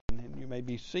may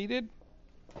be seated.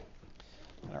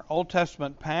 Our Old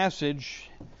Testament passage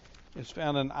is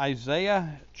found in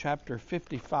Isaiah chapter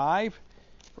 55,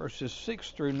 verses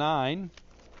 6 through 9.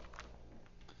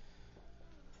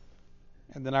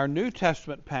 And then our New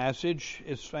Testament passage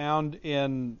is found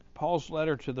in Paul's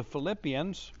letter to the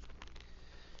Philippians,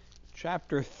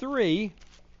 chapter 3.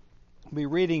 We'll be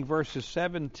reading verses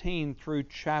 17 through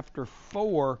chapter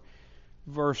 4,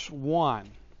 verse 1.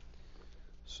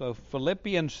 So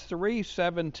Philippians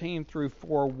 3:17 through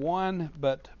 4:1,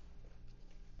 but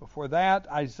before that,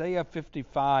 Isaiah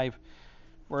 55,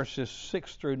 verses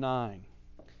 6 through 9.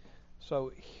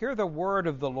 So hear the word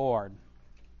of the Lord.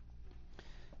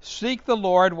 Seek the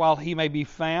Lord while he may be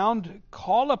found.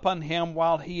 Call upon him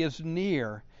while he is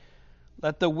near.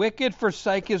 Let the wicked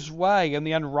forsake his way, and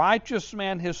the unrighteous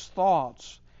man his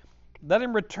thoughts. Let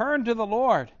him return to the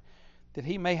Lord, that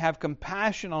he may have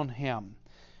compassion on him,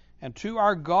 and to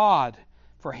our God,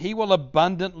 for he will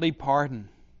abundantly pardon.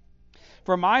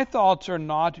 For my thoughts are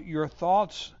not your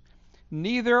thoughts,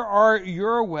 neither are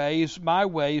your ways my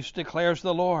ways, declares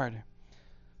the Lord.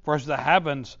 For as the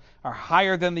heavens are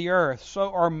higher than the earth,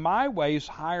 so are my ways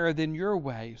higher than your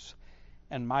ways,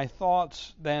 and my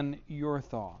thoughts than your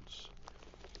thoughts.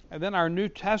 And then our New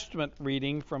Testament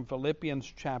reading from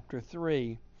Philippians chapter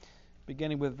 3,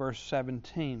 beginning with verse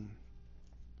 17.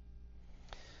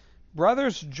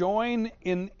 Brothers, join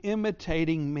in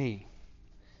imitating me,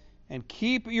 and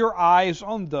keep your eyes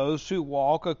on those who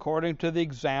walk according to the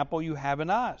example you have in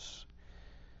us.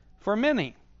 For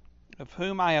many, of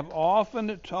whom I have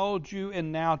often told you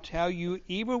and now tell you,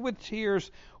 even with tears,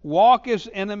 walk as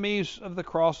enemies of the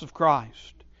cross of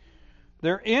Christ.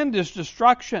 Their end is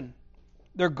destruction.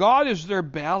 Their God is their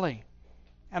belly,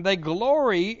 and they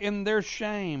glory in their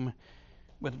shame,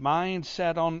 with minds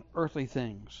set on earthly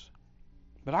things.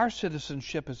 But our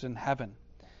citizenship is in heaven,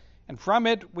 and from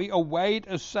it we await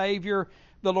a Savior,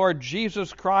 the Lord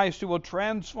Jesus Christ, who will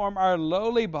transform our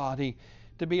lowly body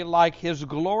to be like his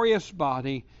glorious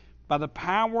body by the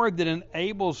power that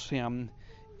enables him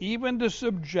even to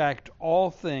subject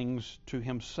all things to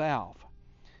himself.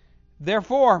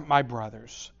 Therefore, my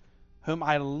brothers, whom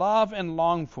I love and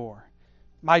long for,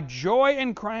 my joy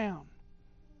and crown,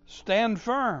 stand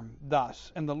firm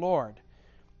thus in the Lord,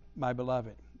 my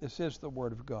beloved. This is the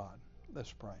word of God.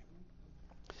 Let's pray.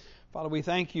 Father, we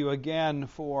thank you again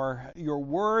for your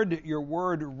word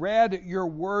read, your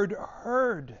word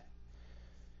heard.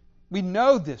 We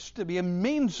know this to be a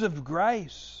means of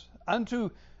grace unto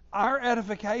our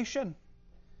edification,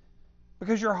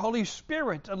 because your Holy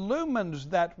Spirit illumines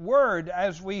that word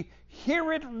as we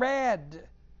hear it read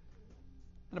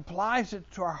and applies it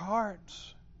to our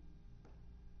hearts.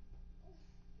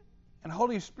 And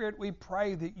Holy Spirit, we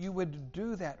pray that you would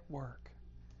do that work.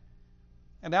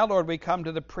 And now, Lord, we come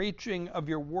to the preaching of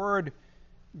your word.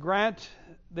 Grant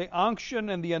the unction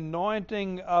and the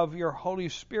anointing of your Holy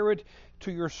Spirit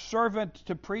to your servant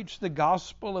to preach the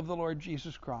gospel of the Lord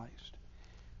Jesus Christ.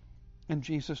 In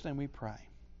Jesus' name we pray.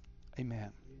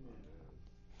 Amen.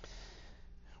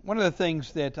 One of the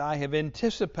things that I have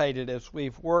anticipated as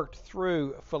we've worked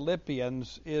through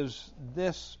Philippians is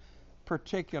this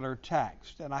particular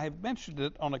text. And I have mentioned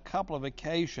it on a couple of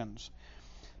occasions,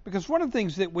 because one of the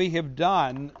things that we have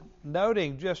done,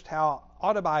 noting just how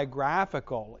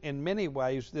autobiographical in many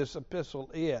ways this epistle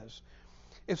is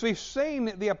we've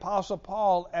seen the Apostle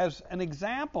Paul as an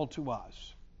example to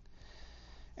us.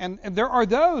 And there are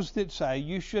those that say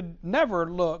you should never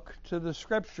look to the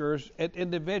Scriptures at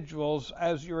individuals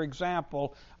as your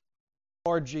example,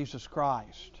 Lord Jesus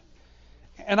Christ.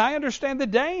 And I understand the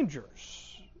dangers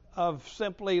of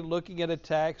simply looking at a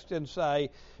text and say,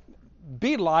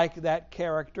 be like that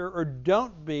character, or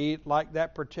don't be like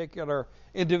that particular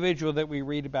individual that we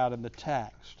read about in the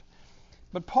text.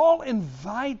 But Paul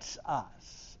invites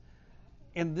us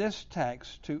in this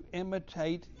text to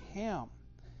imitate him.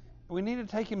 We need to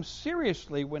take him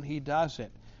seriously when he does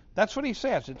it. That's what he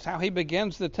says. It's how he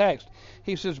begins the text.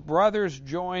 He says, brothers,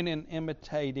 join in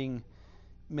imitating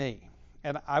me.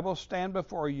 And I will stand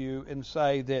before you and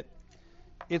say that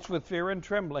it's with fear and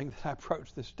trembling that I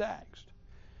approach this text.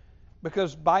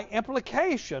 Because by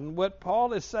implication, what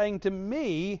Paul is saying to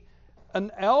me,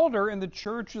 an elder in the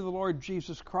church of the Lord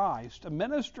Jesus Christ, a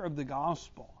minister of the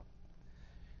gospel,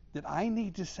 that I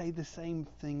need to say the same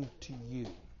thing to you.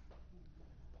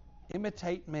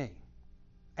 Imitate me.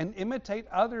 And imitate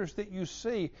others that you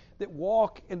see that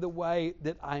walk in the way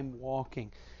that I'm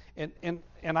walking. And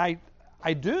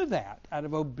I do that out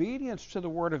of obedience to the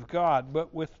Word of God,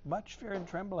 but with much fear and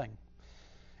trembling.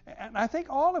 And I think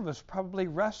all of us probably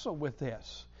wrestle with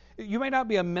this. You may not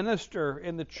be a minister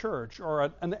in the church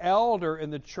or an elder in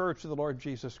the church of the Lord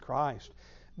Jesus Christ,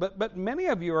 but many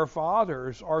of you are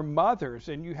fathers or mothers,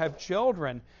 and you have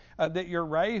children that you're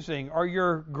raising, or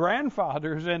your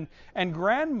grandfathers and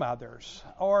grandmothers,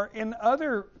 or in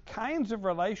other kinds of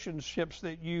relationships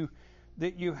that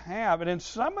you have. And in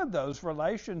some of those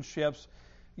relationships,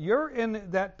 you're in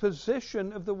that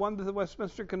position of the one that the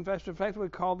Westminster Confession of Faith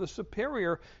would call the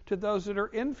superior to those that are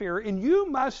inferior. And you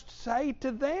must say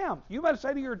to them, you must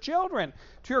say to your children,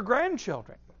 to your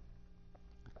grandchildren,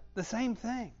 the same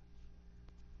thing.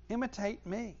 Imitate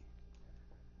me.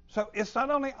 So it's not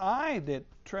only I that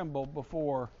tremble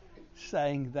before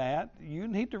saying that. You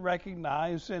need to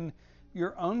recognize in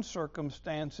your own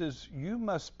circumstances, you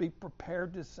must be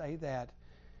prepared to say that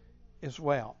as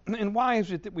well. And why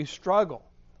is it that we struggle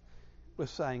with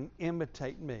saying,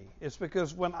 imitate me? It's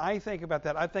because when I think about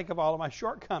that, I think of all of my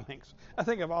shortcomings. I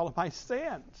think of all of my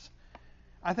sins.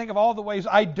 I think of all the ways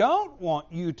I don't want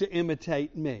you to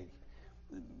imitate me.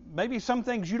 Maybe some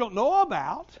things you don't know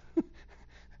about,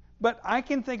 but I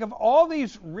can think of all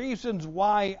these reasons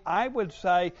why I would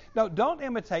say, no, don't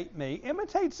imitate me.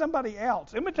 Imitate somebody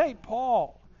else. Imitate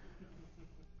Paul.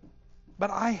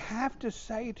 But I have to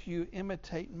say to you,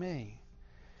 imitate me.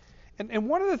 And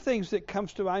one of the things that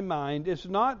comes to my mind is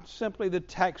not simply the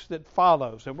text that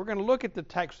follows. And we're going to look at the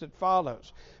text that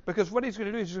follows. Because what he's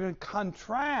going to do is he's going to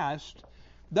contrast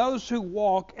those who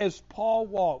walk as Paul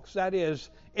walks. That is,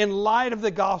 in light of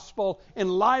the gospel, in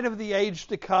light of the age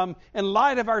to come, in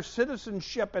light of our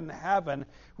citizenship in heaven,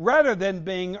 rather than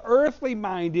being earthly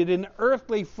minded and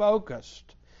earthly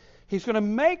focused. He's going to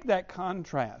make that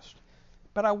contrast.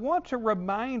 But I want to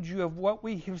remind you of what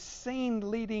we have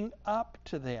seen leading up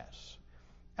to this.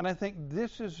 And I think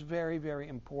this is very, very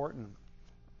important.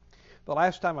 The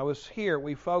last time I was here,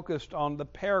 we focused on the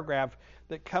paragraph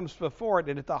that comes before it.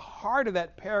 And at the heart of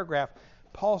that paragraph,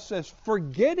 Paul says,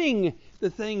 forgetting the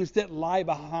things that lie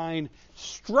behind,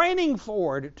 straining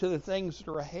forward to the things that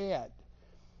are ahead.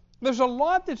 There's a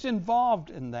lot that's involved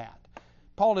in that.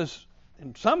 Paul is,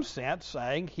 in some sense,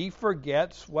 saying he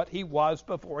forgets what he was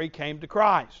before he came to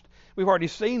Christ. We've already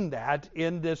seen that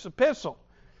in this epistle.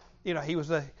 You know, he was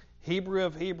a Hebrew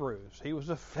of Hebrews. He was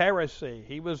a Pharisee.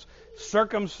 He was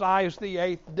circumcised the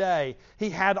 8th day.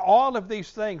 He had all of these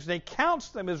things, and he counts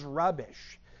them as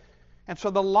rubbish. And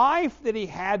so the life that he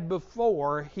had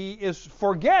before, he is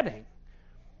forgetting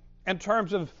in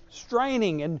terms of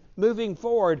straining and moving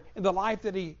forward in the life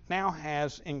that he now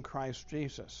has in Christ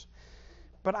Jesus.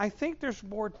 But I think there's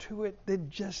more to it than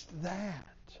just that.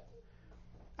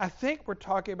 I think we're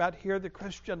talking about here the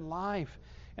Christian life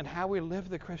and how we live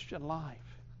the Christian life.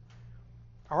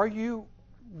 Are you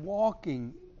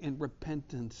walking in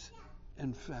repentance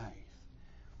and faith?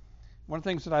 One of the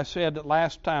things that I said the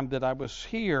last time that I was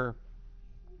here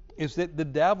is that the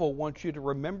devil wants you to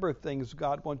remember things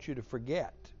God wants you to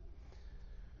forget,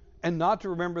 and not to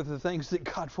remember the things that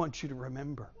God wants you to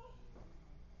remember.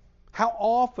 How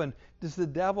often does the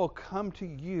devil come to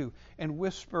you and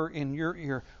whisper in your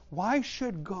ear, why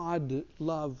should God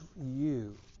love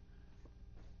you?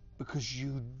 Because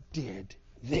you did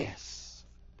this.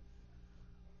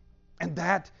 And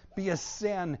that be a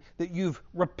sin that you've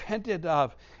repented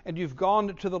of, and you've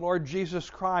gone to the Lord Jesus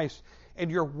Christ, and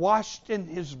you're washed in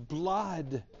His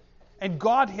blood. And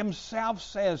God Himself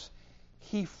says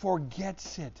He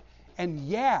forgets it, and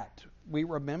yet we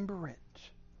remember it.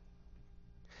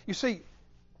 You see,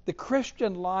 the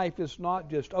Christian life is not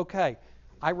just, okay,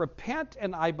 I repent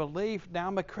and I believe, now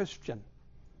I'm a Christian.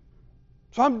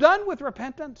 So I'm done with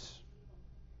repentance.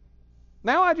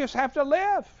 Now I just have to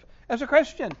live as a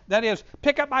Christian. That is,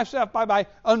 pick up myself by my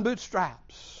own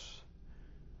bootstraps,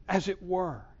 as it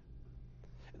were.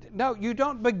 No, you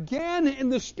don't begin in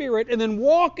the Spirit and then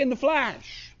walk in the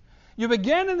flesh. You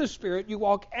begin in the Spirit, you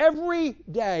walk every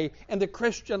day in the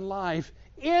Christian life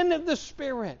in the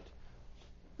Spirit.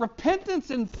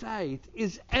 Repentance and faith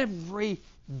is every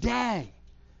day.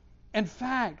 In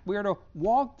fact, we are to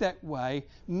walk that way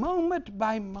moment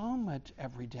by moment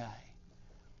every day.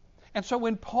 And so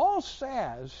when Paul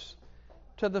says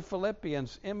to the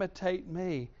Philippians, imitate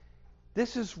me,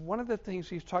 this is one of the things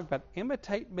he's talking about.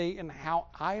 Imitate me in how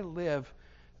I live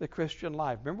the Christian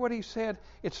life. Remember what he said?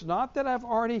 It's not that I've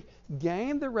already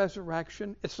gained the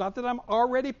resurrection. It's not that I'm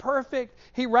already perfect.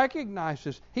 He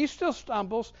recognizes he still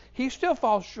stumbles. He still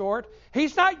falls short.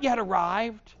 He's not yet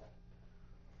arrived.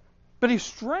 But he's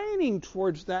straining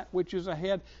towards that which is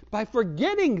ahead by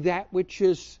forgetting that which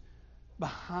is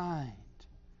behind.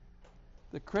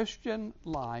 The Christian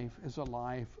life is a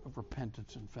life of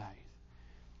repentance and faith.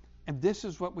 And this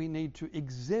is what we need to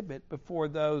exhibit before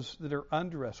those that are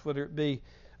under us, whether it be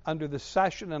under the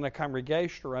session in a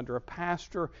congregation or under a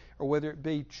pastor, or whether it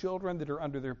be children that are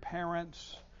under their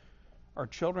parents or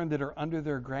children that are under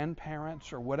their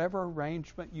grandparents, or whatever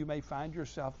arrangement you may find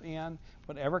yourself in,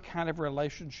 whatever kind of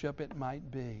relationship it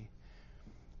might be.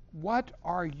 What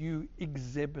are you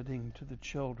exhibiting to the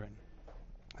children?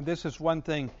 And this is one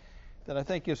thing that I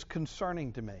think is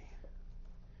concerning to me.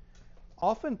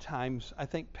 Oftentimes, I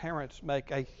think parents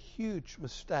make a huge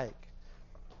mistake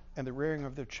in the rearing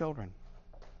of their children.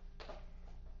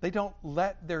 They don't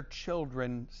let their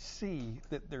children see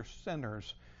that they're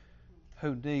sinners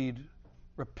who need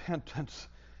repentance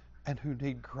and who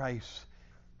need grace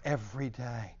every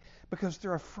day. Because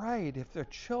they're afraid if their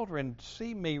children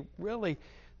see me really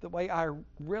the way I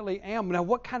really am. Now,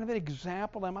 what kind of an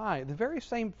example am I? The very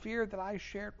same fear that I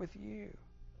shared with you.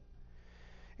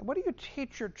 And what do you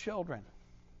teach your children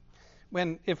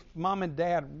if mom and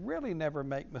dad really never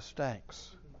make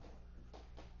mistakes?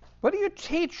 What do you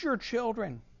teach your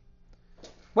children?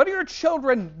 What do your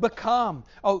children become?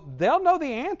 Oh, they'll know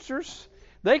the answers.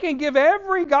 They can give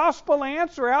every gospel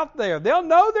answer out there. They'll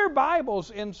know their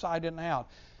Bibles inside and out.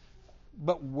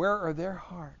 But where are their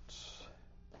hearts?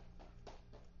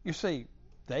 You see,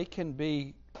 they can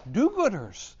be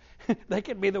do-gooders. They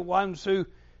can be the ones who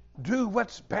do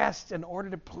what's best in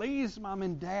order to please mom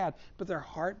and dad, but their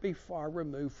heart be far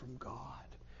removed from God.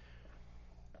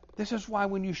 This is why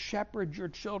when you shepherd your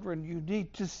children, you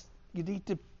need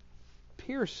to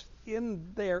pierce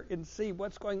in there and see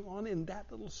what's going on in that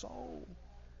little soul.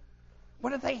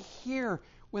 What do they hear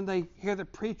when they hear the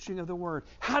preaching of the Word?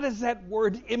 How does that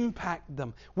Word impact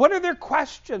them? What are their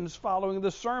questions following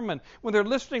the sermon, when they're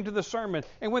listening to the sermon,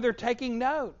 and when they're taking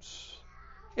notes?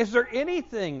 Is there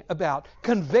anything about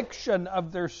conviction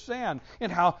of their sin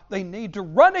and how they need to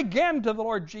run again to the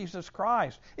Lord Jesus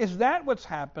Christ? Is that what's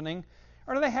happening?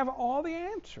 Or do they have all the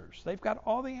answers? They've got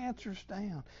all the answers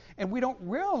down. And we don't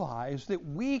realize that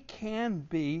we can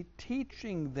be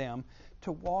teaching them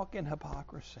to walk in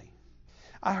hypocrisy.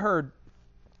 I heard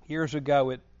years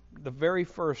ago at the very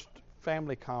first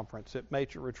family conference at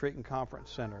Mature Retreat and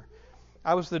Conference Center.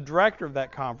 I was the director of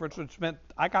that conference, which meant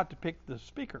I got to pick the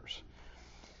speakers.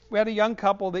 We had a young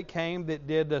couple that came that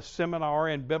did a seminar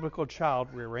in biblical child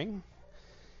rearing.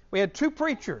 We had two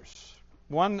preachers,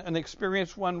 one an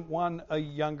experienced one a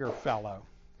younger fellow.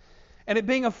 And it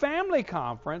being a family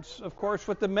conference, of course,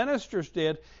 what the ministers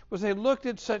did was they looked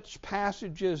at such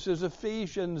passages as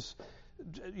Ephesians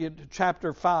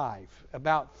chapter 5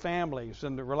 about families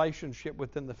and the relationship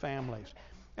within the families.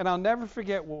 And I'll never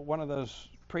forget what one of those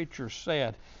preachers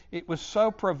said. It was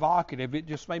so provocative, it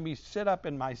just made me sit up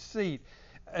in my seat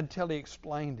until he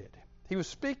explained it. He was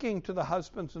speaking to the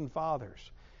husbands and fathers.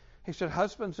 He said,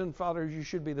 husbands and fathers, you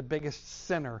should be the biggest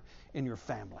sinner in your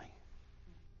family.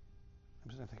 I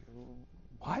was thinking,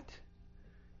 what?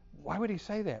 Why would he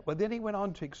say that? Well, then he went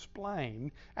on to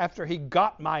explain, after he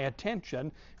got my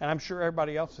attention, and I'm sure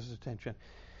everybody else's attention,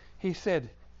 he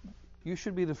said, you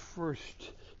should be the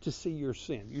first to see your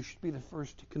sin. You should be the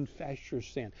first to confess your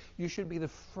sin. You should be the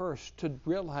first to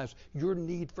realize your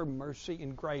need for mercy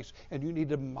and grace, and you need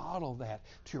to model that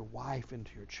to your wife and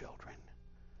to your children.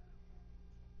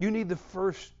 You need to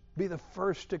be the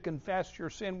first to confess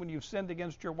your sin when you've sinned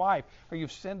against your wife or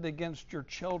you've sinned against your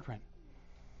children.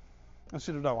 I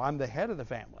said, no, I'm the head of the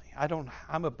family.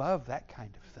 I'm above that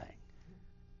kind of thing.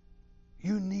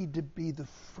 You need to be the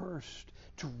first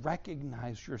to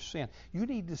recognize your sin. You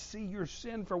need to see your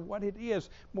sin for what it is,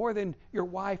 more than your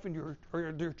wife and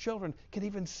your children can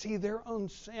even see their own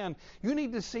sin. You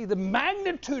need to see the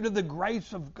magnitude of the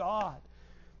grace of God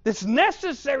that's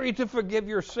necessary to forgive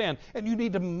your sin. And you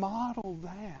need to model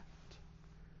that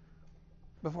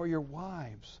before your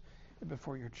wives and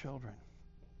before your children.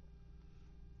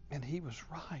 And he was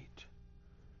right.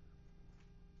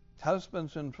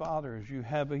 Husbands and fathers, you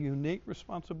have a unique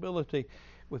responsibility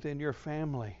within your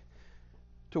family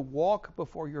to walk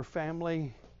before your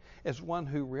family as one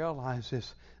who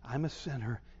realizes, I'm a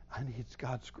sinner, I need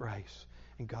God's grace,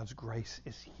 and God's grace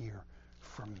is here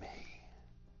for me.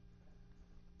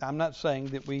 I'm not saying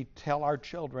that we tell our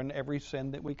children every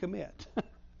sin that we commit.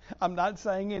 I'm not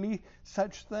saying any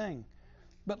such thing.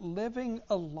 But living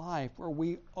a life where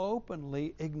we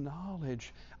openly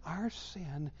acknowledge our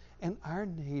sin and our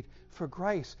need for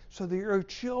grace, so that your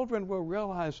children will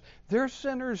realize they're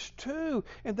sinners too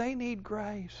and they need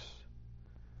grace.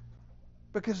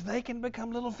 Because they can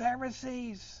become little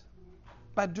Pharisees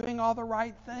by doing all the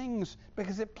right things,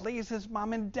 because it pleases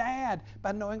mom and dad,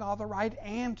 by knowing all the right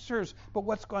answers. But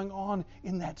what's going on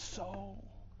in that soul?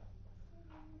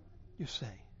 You see.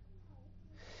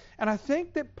 And I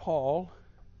think that Paul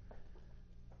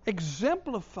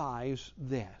exemplifies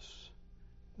this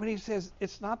But he says,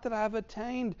 it's not that I've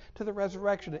attained to the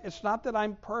resurrection. It's not that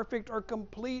I'm perfect or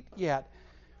complete yet.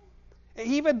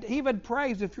 He even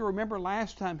prays, if you remember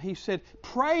last time, he said,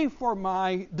 pray for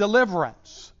my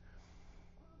deliverance.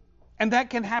 And that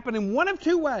can happen in one of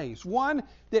two ways. One,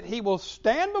 that he will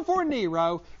stand before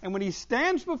Nero, and when he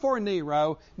stands before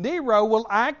Nero, Nero will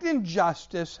act in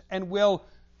justice and will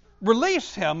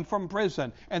release him from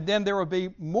prison. And then there will be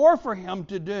more for him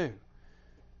to do.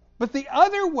 But the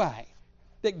other way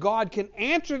that God can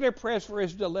answer their prayers for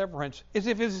his deliverance is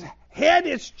if his head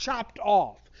is chopped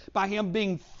off by him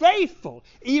being faithful,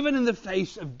 even in the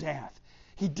face of death.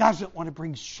 He doesn't want to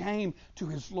bring shame to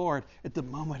his Lord at the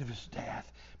moment of his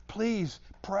death. Please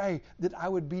pray that I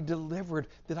would be delivered,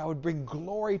 that I would bring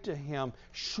glory to him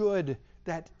should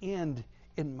that end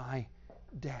in my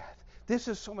death. This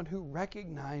is someone who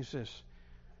recognizes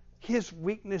his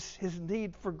weakness, his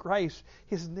need for grace,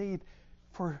 his need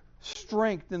for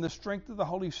strength and the strength of the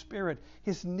Holy Spirit,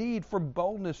 his need for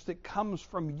boldness that comes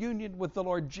from union with the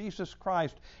Lord Jesus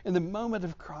Christ in the moment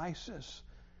of crisis.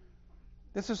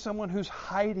 This is someone who's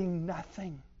hiding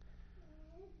nothing.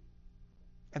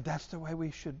 And that's the way we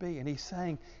should be. And he's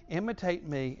saying, imitate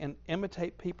me and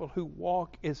imitate people who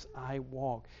walk as I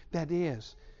walk. That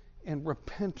is, in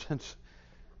repentance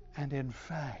and in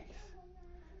faith.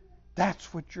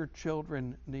 That's what your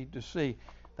children need to see.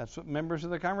 That's what members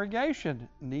of the congregation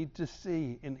need to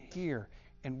see and hear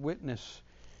and witness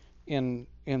in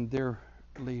their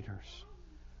leaders.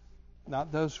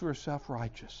 Not those who are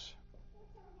self-righteous.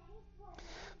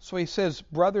 So he says,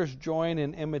 brothers, join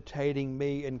in imitating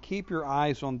me and keep your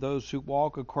eyes on those who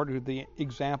walk according to the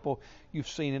example you've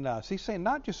seen in us. He's saying,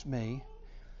 not just me,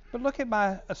 but look at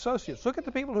my associates. Look at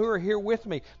the people who are here with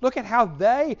me. Look at how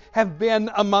they have been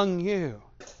among you.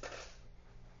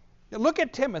 Look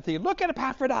at Timothy. Look at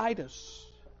Epaphroditus.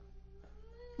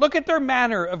 Look at their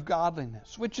manner of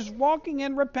godliness, which is walking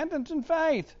in repentance and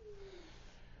faith.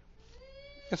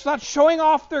 It's not showing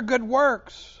off their good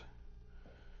works.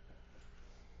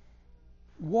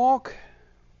 Walk,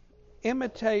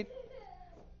 imitate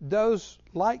those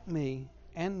like me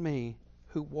and me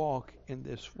who walk in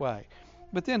this way.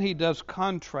 But then he does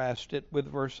contrast it with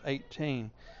verse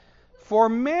 18. For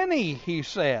many, he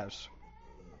says,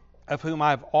 of whom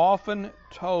I've often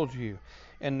told you,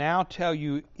 and now tell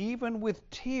you, even with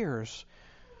tears,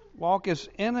 walk as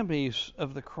enemies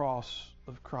of the cross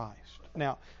of Christ.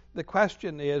 Now, the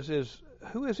question is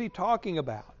who is he talking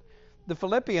about? The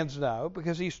Philippians know,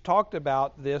 because he's talked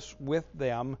about this with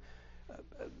them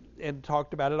and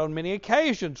talked about it on many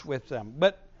occasions with them.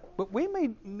 But we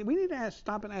need to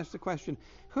stop and ask the question,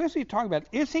 who is he talking about?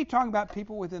 Is he talking about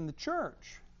people within the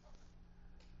church?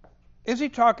 Is he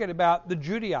talking about the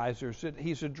Judaizers that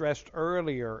he's addressed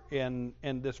earlier in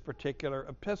this particular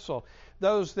epistle?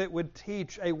 Those that would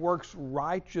teach a works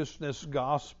righteousness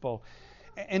gospel.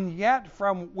 And yet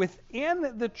from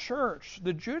within the church,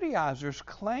 the Judaizers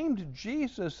claimed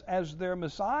Jesus as their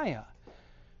Messiah,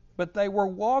 but they were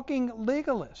walking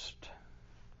legalist.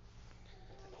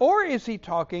 Or is he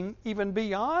talking even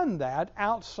beyond that,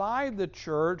 outside the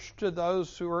church, to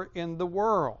those who are in the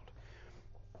world?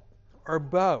 Or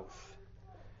both?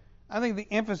 I think the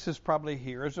emphasis probably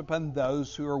here is upon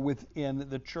those who are within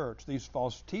the church, these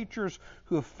false teachers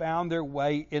who have found their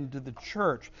way into the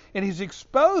church. And he's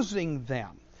exposing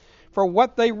them for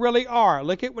what they really are.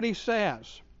 Look at what he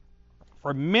says.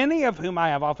 For many of whom I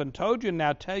have often told you and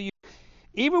now tell you,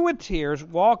 even with tears,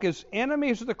 walk as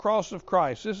enemies of the cross of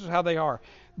Christ. This is how they are.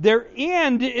 Their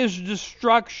end is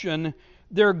destruction.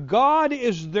 Their God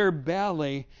is their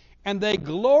belly. And they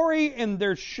glory in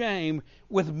their shame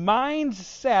with minds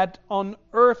set on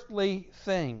earthly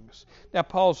things. Now,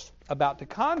 Paul's about to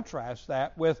contrast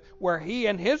that with where he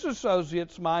and his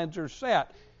associates' minds are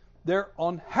set. They're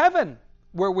on heaven,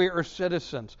 where we are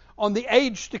citizens, on the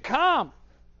age to come,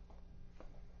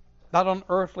 not on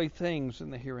earthly things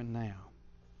in the here and now.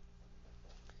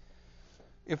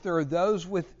 If there are those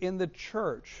within the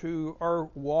church who are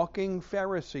walking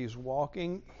Pharisees,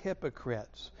 walking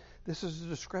hypocrites, this is a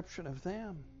description of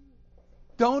them.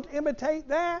 Don't imitate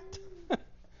that.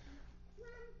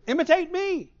 Imitate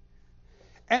me.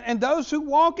 And those who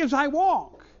walk as I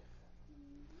walk.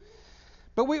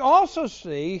 But we also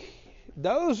see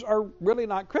those are really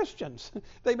not Christians.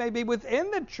 They may be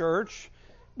within the church,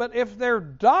 but if their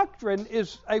doctrine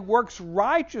is a works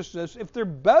righteousness, if they're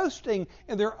boasting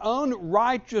in their own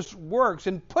righteous works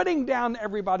and putting down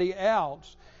everybody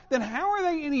else, then how are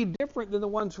they any different than the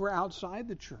ones who are outside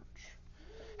the church?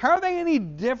 How are they any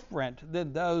different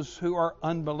than those who are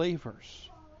unbelievers?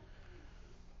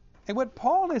 And what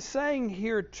Paul is saying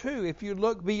here too, if you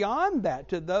look beyond that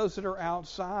to those that are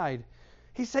outside,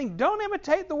 He's saying, don't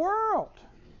imitate the world.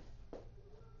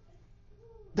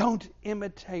 Don't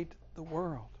imitate the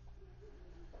world.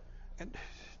 And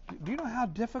do you know how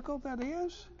difficult that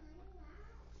is?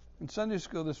 In Sunday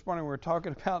school this morning, we were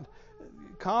talking about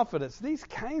confidence. These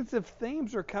kinds of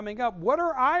themes are coming up. What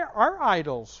are our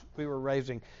idols we were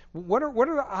raising? What are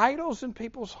the idols in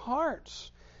people's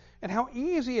hearts? And how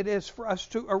easy it is for us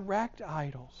to erect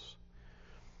idols.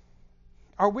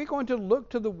 Are we going to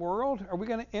look to the world? Are we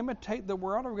going to imitate the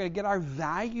world? Are we going to get our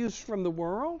values from the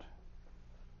world?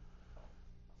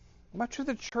 Much of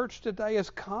the church today is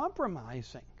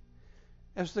compromising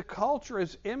as the culture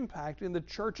is impacting the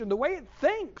church in the way it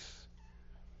thinks.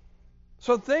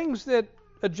 So things that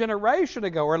a generation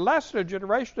ago, or less than a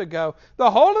generation ago, the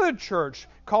whole of the church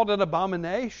called an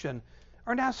abomination,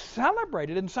 are now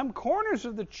celebrated in some corners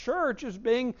of the church as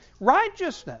being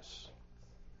righteousness.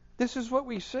 This is what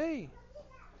we see.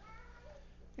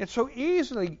 It's so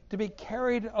easily to be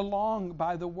carried along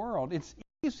by the world. It's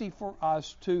easy for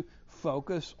us to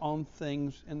focus on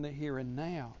things in the here and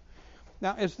now.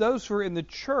 Now, as those who are in the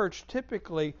church,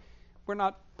 typically we're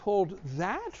not pulled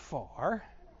that far,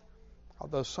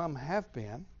 although some have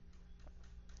been.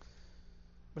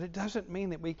 But it doesn't mean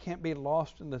that we can't be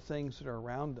lost in the things that are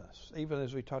around us, even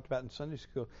as we talked about in Sunday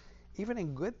school, even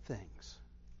in good things.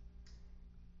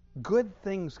 Good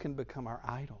things can become our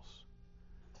idols.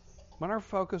 When our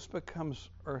focus becomes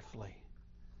earthly,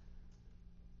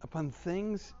 upon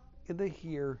things in the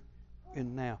here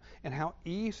and now. And how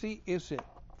easy is it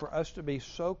for us to be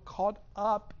so caught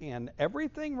up in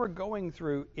everything we're going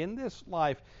through in this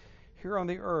life here on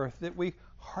the earth that we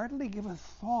hardly give a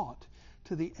thought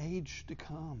to the age to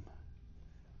come.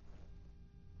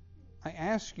 I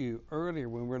asked you earlier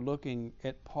when we were looking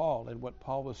at Paul and what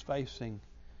Paul was facing,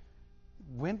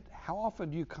 how often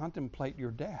do you contemplate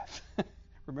your death?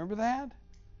 Remember that?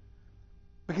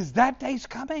 Because that day's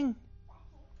coming.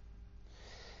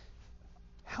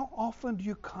 How often do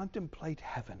you contemplate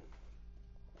heaven?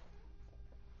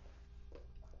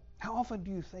 How often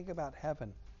do you think about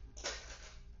heaven?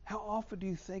 How often do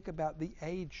you think about the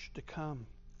age to come?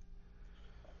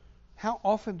 How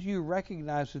often do you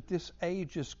recognize that this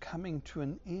age is coming to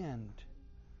an end?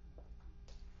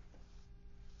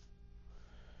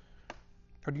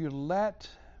 Or do you let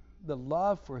the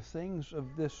love for things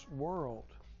of this world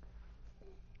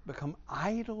become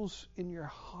idols in your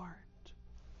heart?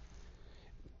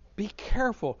 Be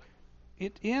careful.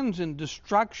 It ends in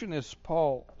destruction, as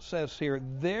Paul says here.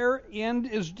 Their end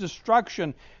is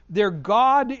destruction. Their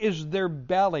God is their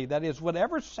belly. That is,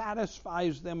 whatever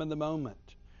satisfies them in the moment.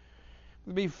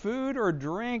 It be food or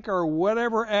drink or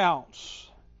whatever else.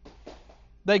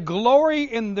 They glory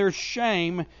in their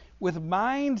shame with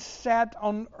mind set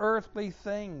on earthly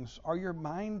things. Are your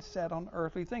mind set on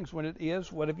earthly things? When it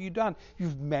is, what have you done?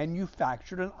 You've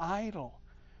manufactured an idol.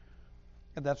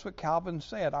 And that's what Calvin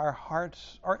said. Our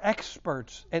hearts are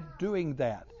experts at doing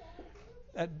that.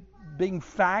 At being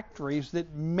factories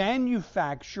that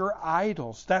manufacture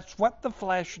idols. That's what the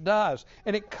flesh does.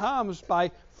 And it comes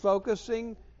by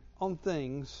focusing on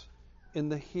things in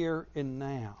the here and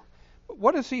now. But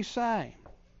what does he say?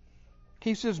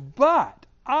 He says, but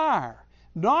our,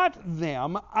 not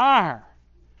them, our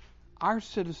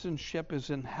citizenship is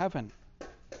in heaven.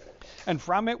 And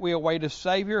from it we await a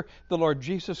Savior, the Lord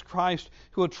Jesus Christ,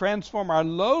 who will transform our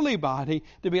lowly body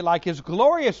to be like His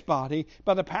glorious body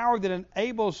by the power that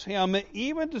enables Him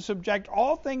even to subject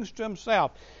all things to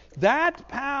Himself. That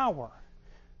power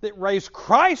that raised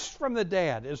Christ from the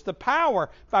dead is the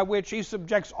power by which He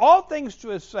subjects all things to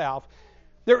Himself.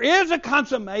 There is a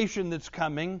consummation that's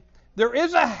coming. There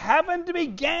is a heaven to be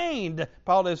gained,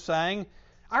 Paul is saying.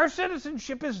 Our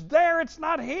citizenship is there, it's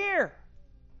not here.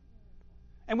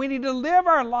 And we need to live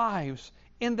our lives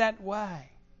in that way.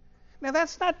 Now,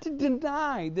 that's not to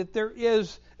deny that there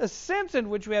is a sense in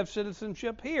which we have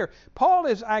citizenship here. Paul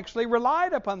has actually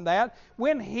relied upon that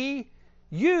when he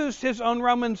used his own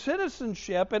Roman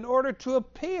citizenship in order to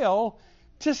appeal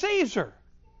to Caesar.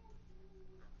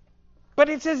 But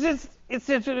it says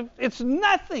it's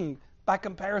nothing by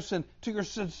comparison to your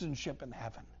citizenship in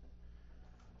heaven.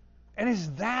 And is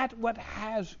that what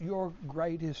has your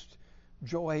greatest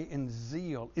joy and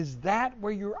zeal? Is that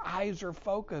where your eyes are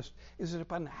focused? Is it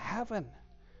upon heaven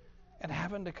and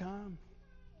heaven to come?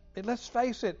 And let's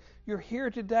face it, you're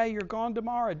here today, you're gone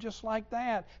tomorrow, just like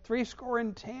that.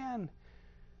 70.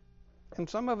 And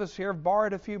some of us here have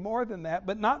borrowed a few more than that,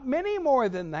 but not many more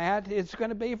than that it's going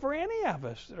to be for any of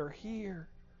us that are here.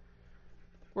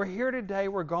 We're here today,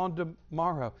 we're gone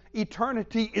tomorrow.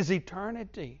 Eternity is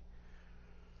eternity.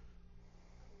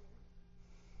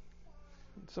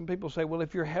 Some people say, well,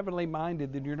 if you're heavenly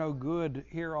minded, then you're no good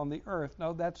here on the earth.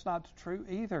 No, that's not true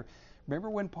either. Remember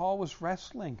when Paul was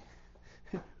wrestling?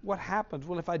 What happens?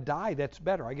 Well, if I die, that's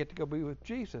better. I get to go be with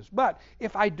Jesus. But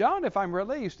if I don't, if I'm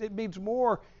released, it means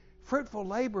more fruitful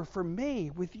labor for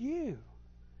me with you.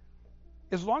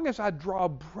 As long as I draw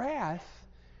breath,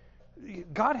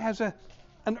 God has an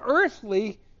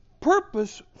earthly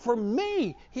purpose for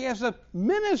me. He has a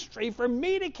ministry for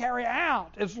me to carry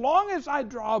out as long as I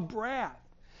draw breath.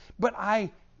 But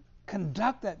I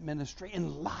conduct that ministry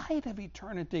in light of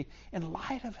eternity, in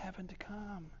light of heaven to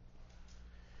come.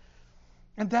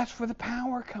 And that's where the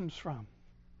power comes from.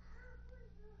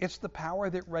 It's the power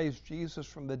that raised Jesus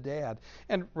from the dead.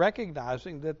 And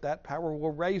recognizing that that power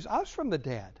will raise us from the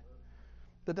dead.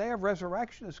 The day of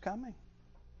resurrection is coming.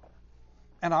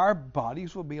 And our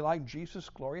bodies will be like Jesus'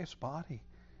 glorious body.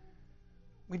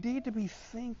 We need to be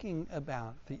thinking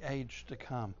about the age to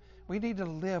come. We need to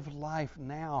live life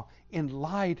now in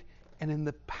light and in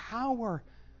the power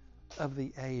of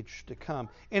the age to come.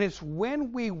 And it's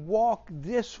when we walk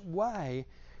this way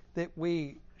that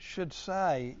we should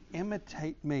say,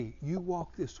 imitate me. You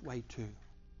walk this way too.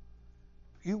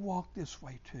 You walk this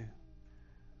way too.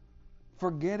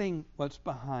 Forgetting what's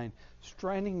behind,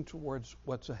 straining towards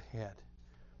what's ahead.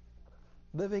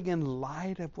 Living in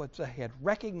light of what's ahead,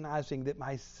 recognizing that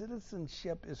my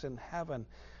citizenship is in heaven,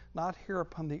 not here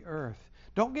upon the earth.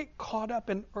 Don't get caught up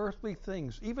in earthly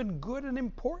things, even good and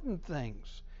important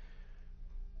things.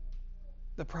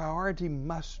 The priority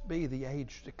must be the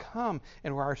age to come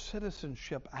and where our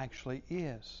citizenship actually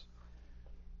is.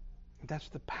 That's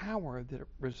the power that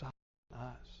resides in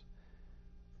us.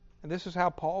 And this is how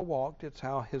Paul walked. It's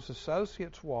how his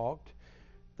associates walked,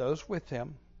 those with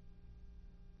him.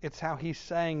 It's how he's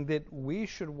saying that we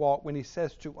should walk when he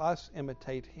says to us,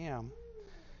 imitate him.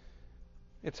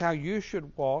 It's how you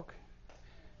should walk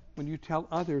when you tell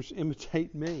others,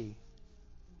 imitate me.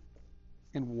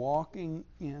 And walking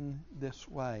in this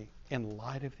way in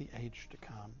light of the age to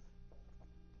come.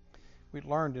 We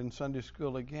learned in Sunday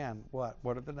school again, what?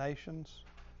 What are the nations?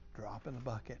 Drop in the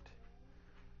bucket.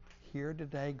 Here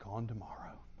today, gone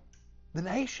tomorrow. The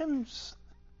nations,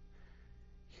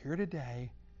 here today,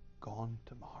 gone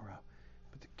tomorrow.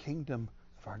 But the kingdom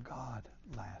of our God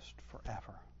lasts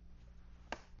forever.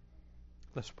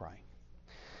 Let's pray.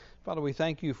 Father, we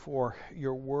thank you for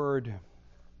your word.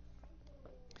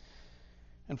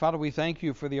 And Father, we thank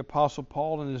you for the Apostle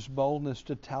Paul and his boldness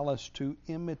to tell us to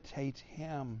imitate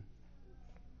him.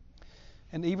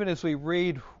 And even as we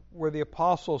read where the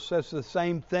Apostle says the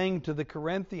same thing to the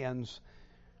Corinthians,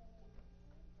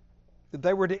 that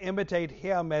they were to imitate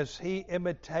him as he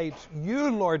imitates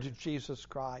you, Lord Jesus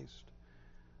Christ.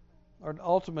 Lord,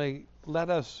 ultimately, let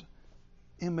us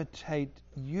imitate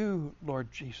you, Lord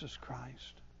Jesus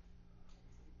Christ.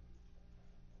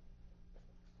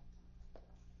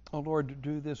 Oh, Lord,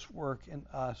 do this work in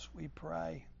us, we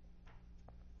pray.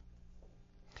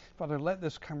 Father, let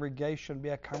this congregation be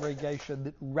a congregation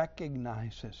that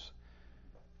recognizes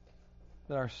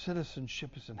that our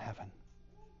citizenship is in heaven.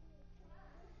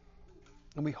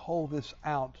 And we hold this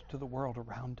out to the world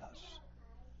around us.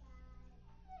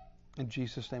 In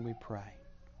Jesus' name we pray.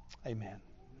 Amen.